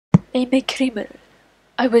I'm a criminal.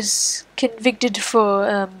 I was convicted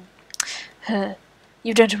for,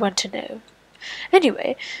 you don't want to know.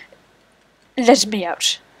 Anyway, let me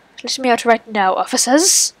out. Let me out right now,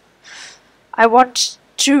 officers. I want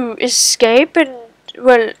to escape and,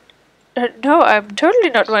 well, no, I'm totally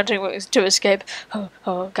not wanting to escape.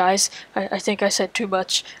 Oh, guys, I think I said too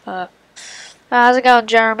much. How's it going,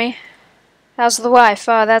 Jeremy? How's the wife?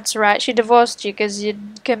 Oh, that's right, she divorced you because you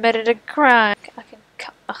committed a crime. I can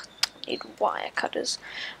cut. Ugh, I need wire cutters.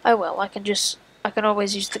 Oh well, I can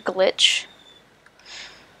always use the glitch.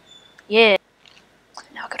 Yeah.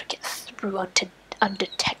 Now I gotta get through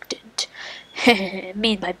undetected.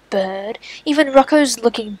 Me and my bird. Even Rocco's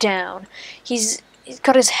looking down. He's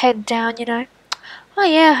got his head down, you know. Oh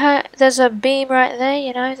yeah, there's a beam right there,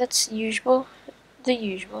 you know, that's usual. The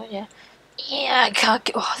usual, yeah. Yeah, I can't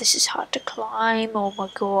get... Oh, this is hard to climb. Oh my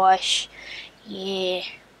gosh. Yeah.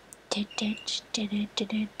 Okay,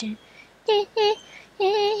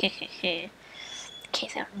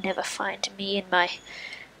 they'll never find me in my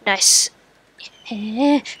nice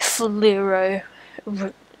fluoro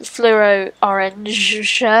orange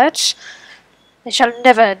shirt. They shall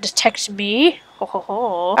never detect me. Ho ho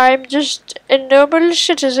ho. I'm just a noble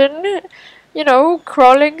citizen, you know,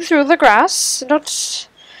 crawling through the grass, not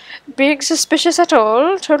being suspicious at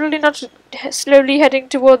all, totally not slowly heading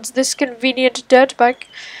towards this convenient dirt bike.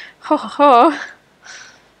 Ho ho ho.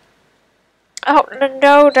 Oh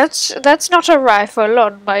no, that's not a rifle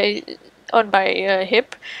on my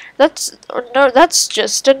hip. That's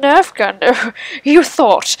just a Nerf gun. You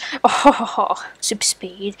thought? Oh, super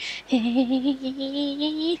speed.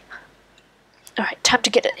 All right, time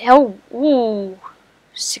to get it. Oh, ooh,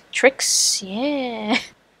 sick tricks. Yeah.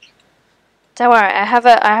 Don't worry, I have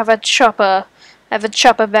a chopper. I have a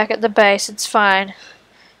chopper back at the base. It's fine.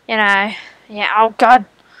 You know. Yeah. Oh God.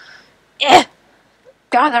 Yeah.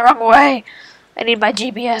 Going the wrong way. I need my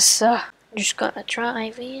GPS. I'm just gonna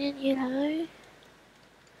drive in, you know.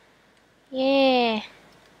 Yeah.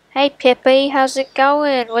 Hey Pippi, how's it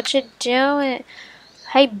going? What you doing?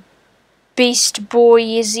 Hey Beast Boy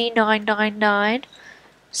Izzy 999.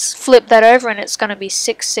 Flip that over and it's gonna be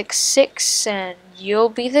 666 and you'll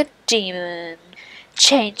be the demon.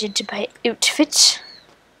 Change into my outfit.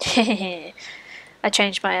 I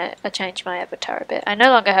changed my avatar a bit. I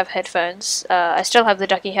no longer have headphones. I still have the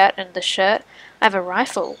ducky hat and the shirt. I have a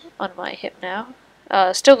rifle on my hip now.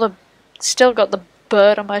 Still got the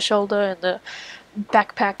bird on my shoulder and the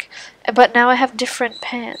backpack. But now I have different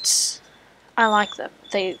pants. I like them.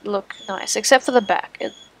 They look nice, except for the back.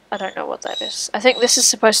 I don't know what that is. I think this is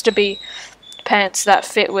supposed to be pants that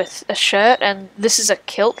fit with a shirt, and this is a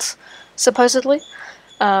kilt, supposedly.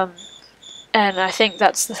 And I think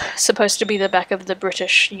that's supposed to be the back of the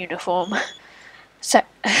British uniform. So,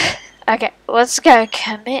 okay, let's go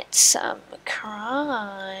commit some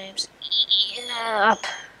crimes. Up.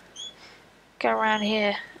 Go around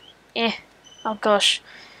here. Eh. Oh gosh.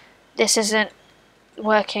 This isn't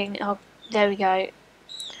working. Oh, there we go.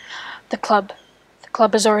 The club. The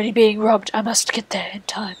club is already being robbed. I must get there in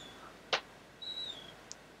time.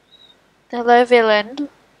 Hello, villain.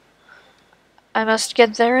 I must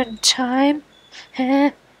get there in time.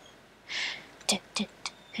 Red,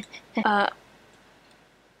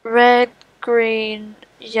 green,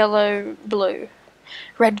 yellow, blue.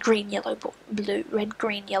 Red, green, yellow, blue. Red,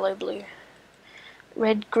 green, yellow, blue.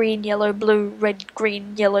 Red, green, yellow, blue. Red,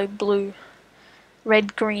 green, yellow, blue.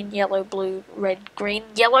 Red, green, yellow, blue. Red, green,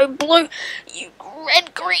 yellow, blue. You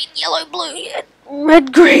red, green, yellow, blue.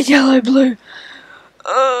 Red, green, yellow, blue.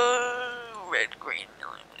 Red, green,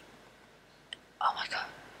 yellow, blue. Oh my god.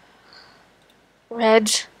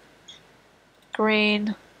 Red,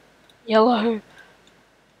 green, yellow,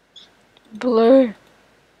 blue.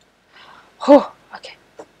 Oh, okay.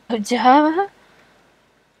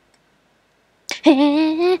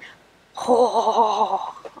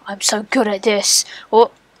 Oh, I'm so good at this.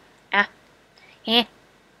 Oh, ah, eh.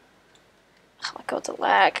 Oh my god, the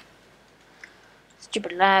lag.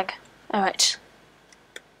 Stupid lag. Alright.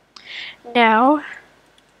 Now,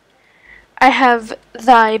 I have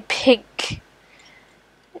thy pink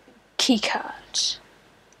keycard.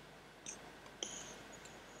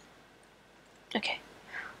 Okay.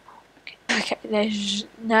 Okay,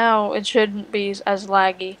 now it shouldn't be as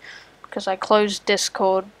laggy because I closed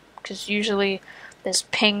Discord, because usually there's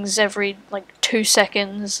pings every like 2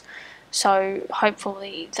 seconds, so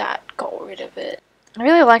hopefully that got rid of it. I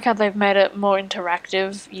really like how they've made it more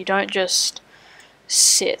interactive. You don't just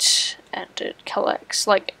sit and it collects.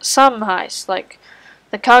 Like some heists, like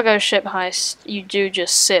the cargo ship heist, you do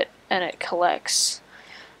just sit and it collects.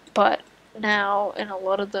 But now in a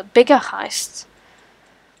lot of the bigger heists,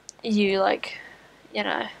 you, like, you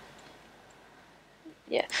know,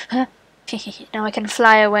 yeah. Now I can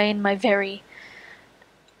fly away in my very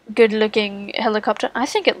good-looking helicopter. I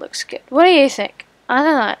think it looks good. What do you think? I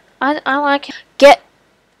don't know. I like it.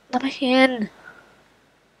 Let me in.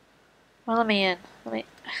 Well, let me in.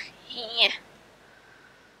 Yeah.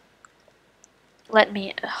 Let me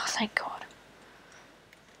in. Oh, thank God.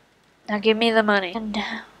 Now give me the money. And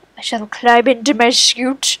now I shall climb into my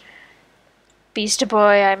scoot. Beast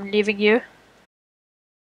boy, I'm leaving you.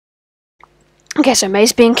 Okay, so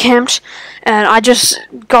May's being camped, and I just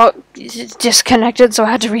got disconnected, so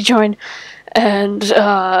I had to rejoin. And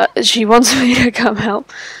she wants me to come help.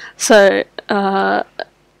 So,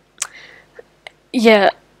 yeah,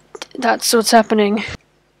 that's what's happening.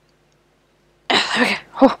 Okay.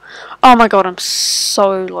 Oh my god, I'm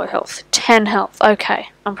so low health. 10 health. Okay.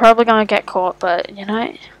 I'm probably gonna get caught, but, you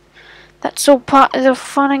know, that's all part of the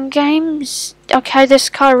fun and games. Okay, this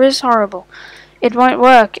car is horrible. It won't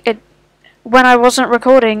work. When I wasn't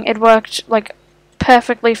recording, it worked, like,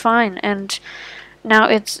 perfectly fine, and now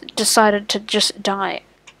it's decided to just die.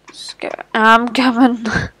 Let's go. I'm coming.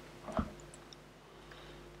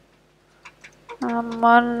 I'm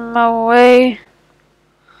on my way.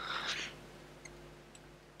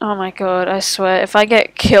 Oh my god, I swear, if I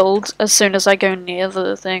get killed as soon as I go near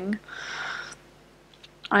the thing,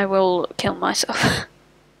 I will kill myself.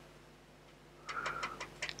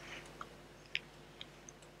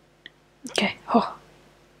 Okay. Oh.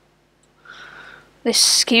 This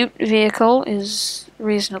scoot vehicle is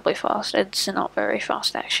reasonably fast. It's not very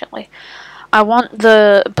fast, actually. I want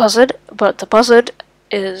the buzzard, but the buzzard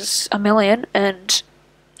is 1,000,000, and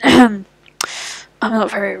I'm not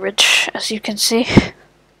very rich, as you can see.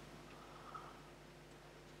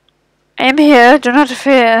 I'm here, do not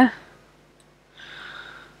fear.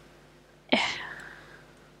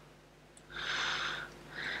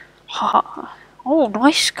 Ha. Oh,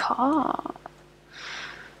 nice car.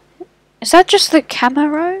 Is that just the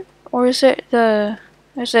Camaro? Or is it a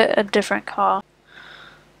different car?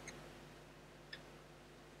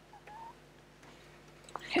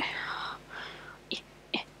 Okay.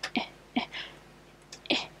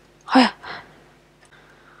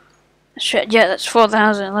 Shit, yeah, that's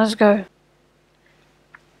 4,000, let's go.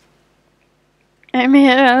 I'm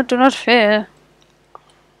here, do not fear.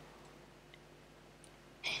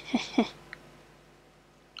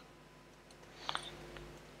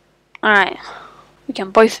 Alright. We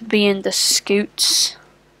can both be in the scoots.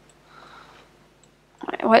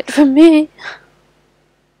 Alright, wait for me.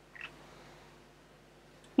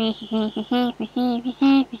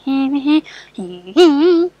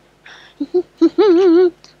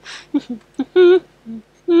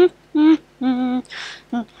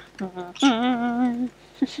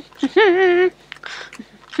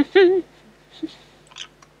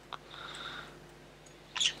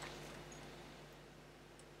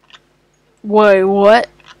 Wait, what?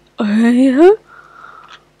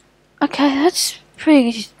 Okay, that's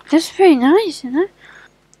pretty nice, isn't it?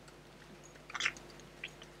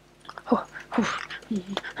 Oh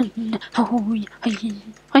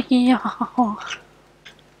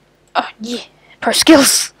yeah, per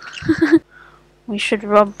skills. We should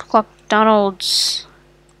rob Donald's.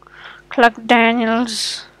 Clark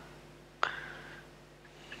Daniels.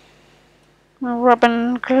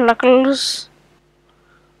 Robin Cluckles.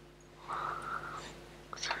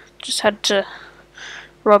 Just had to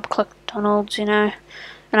rob Donald's, you know.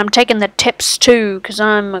 And I'm taking the tips too, because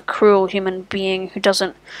I'm a cruel human being who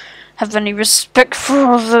doesn't have any respect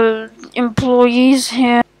for the employees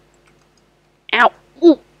here. Ow!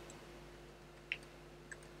 Ooh.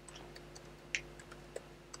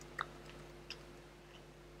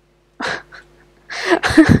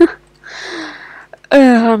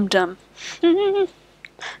 I'm dumb.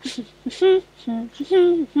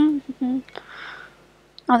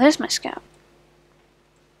 Oh, there's my scout.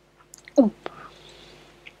 Oh.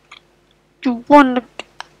 You want to...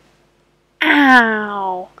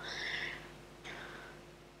 Ow!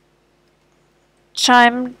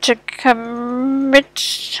 Time to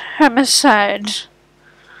commit homicide.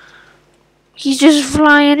 He's just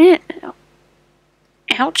flying in.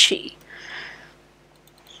 Ouchie.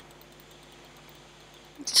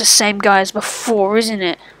 It's the same guy as before, isn't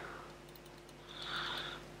it?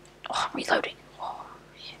 Oh, I'm reloading. Oh,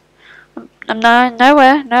 yeah. I'm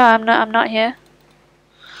nowhere. No, I'm not here.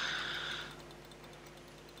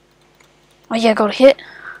 Oh yeah, got a hit.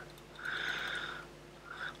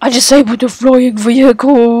 I disabled the flying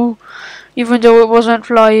vehicle, even though it wasn't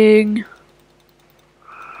flying.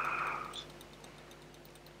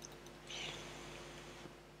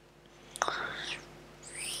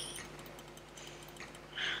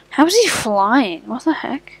 How is he flying? What the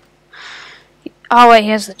heck? Oh wait, he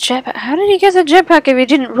has the jetpack. How did he get the jetpack if he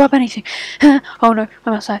didn't rub anything? Oh no,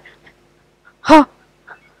 I'm outside. Huh!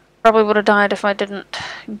 Probably would have died if I didn't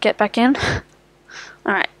get back in.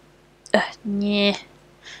 Alright. Yeah.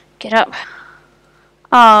 Get up.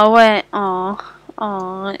 Oh wait.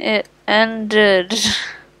 Oh, it ended.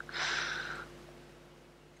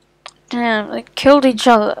 Damn, they killed each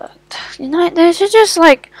other. You know, they should just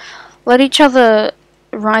like let each other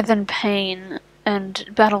writhe in pain and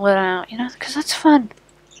battle it out, you know, because that's fun.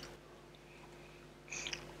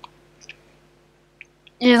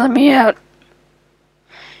 Yeah, let me out.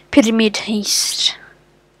 Pity me a taste.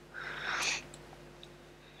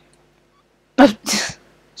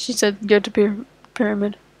 She said go to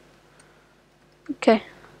pyramid. Okay.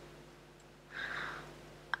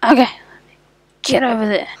 Okay. Get over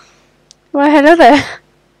there. Why, hello there.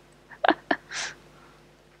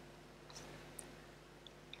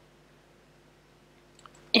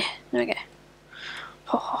 Yeah, there we go.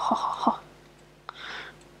 Ho ho ho ho ho.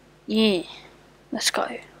 Yeah. Let's go.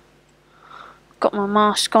 Got my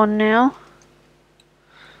mask on now.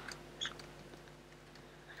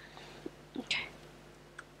 Okay.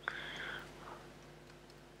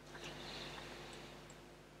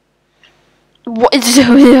 What is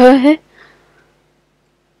over here?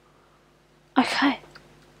 Okay.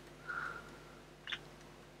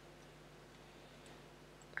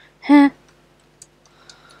 Huh?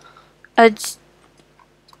 It's...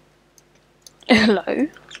 Hello?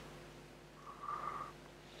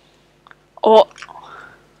 Oh.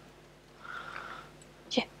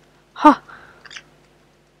 Yeah. Huh.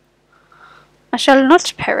 I shall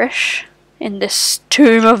not perish in this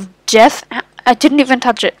tomb of death. I didn't even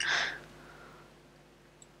touch it.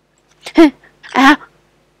 Ow.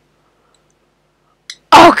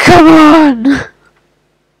 Oh, come on!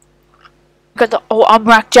 Got the... Oh, I'm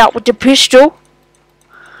racked out with the pistol.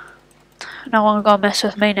 No one gonna mess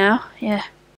with me now. Yeah.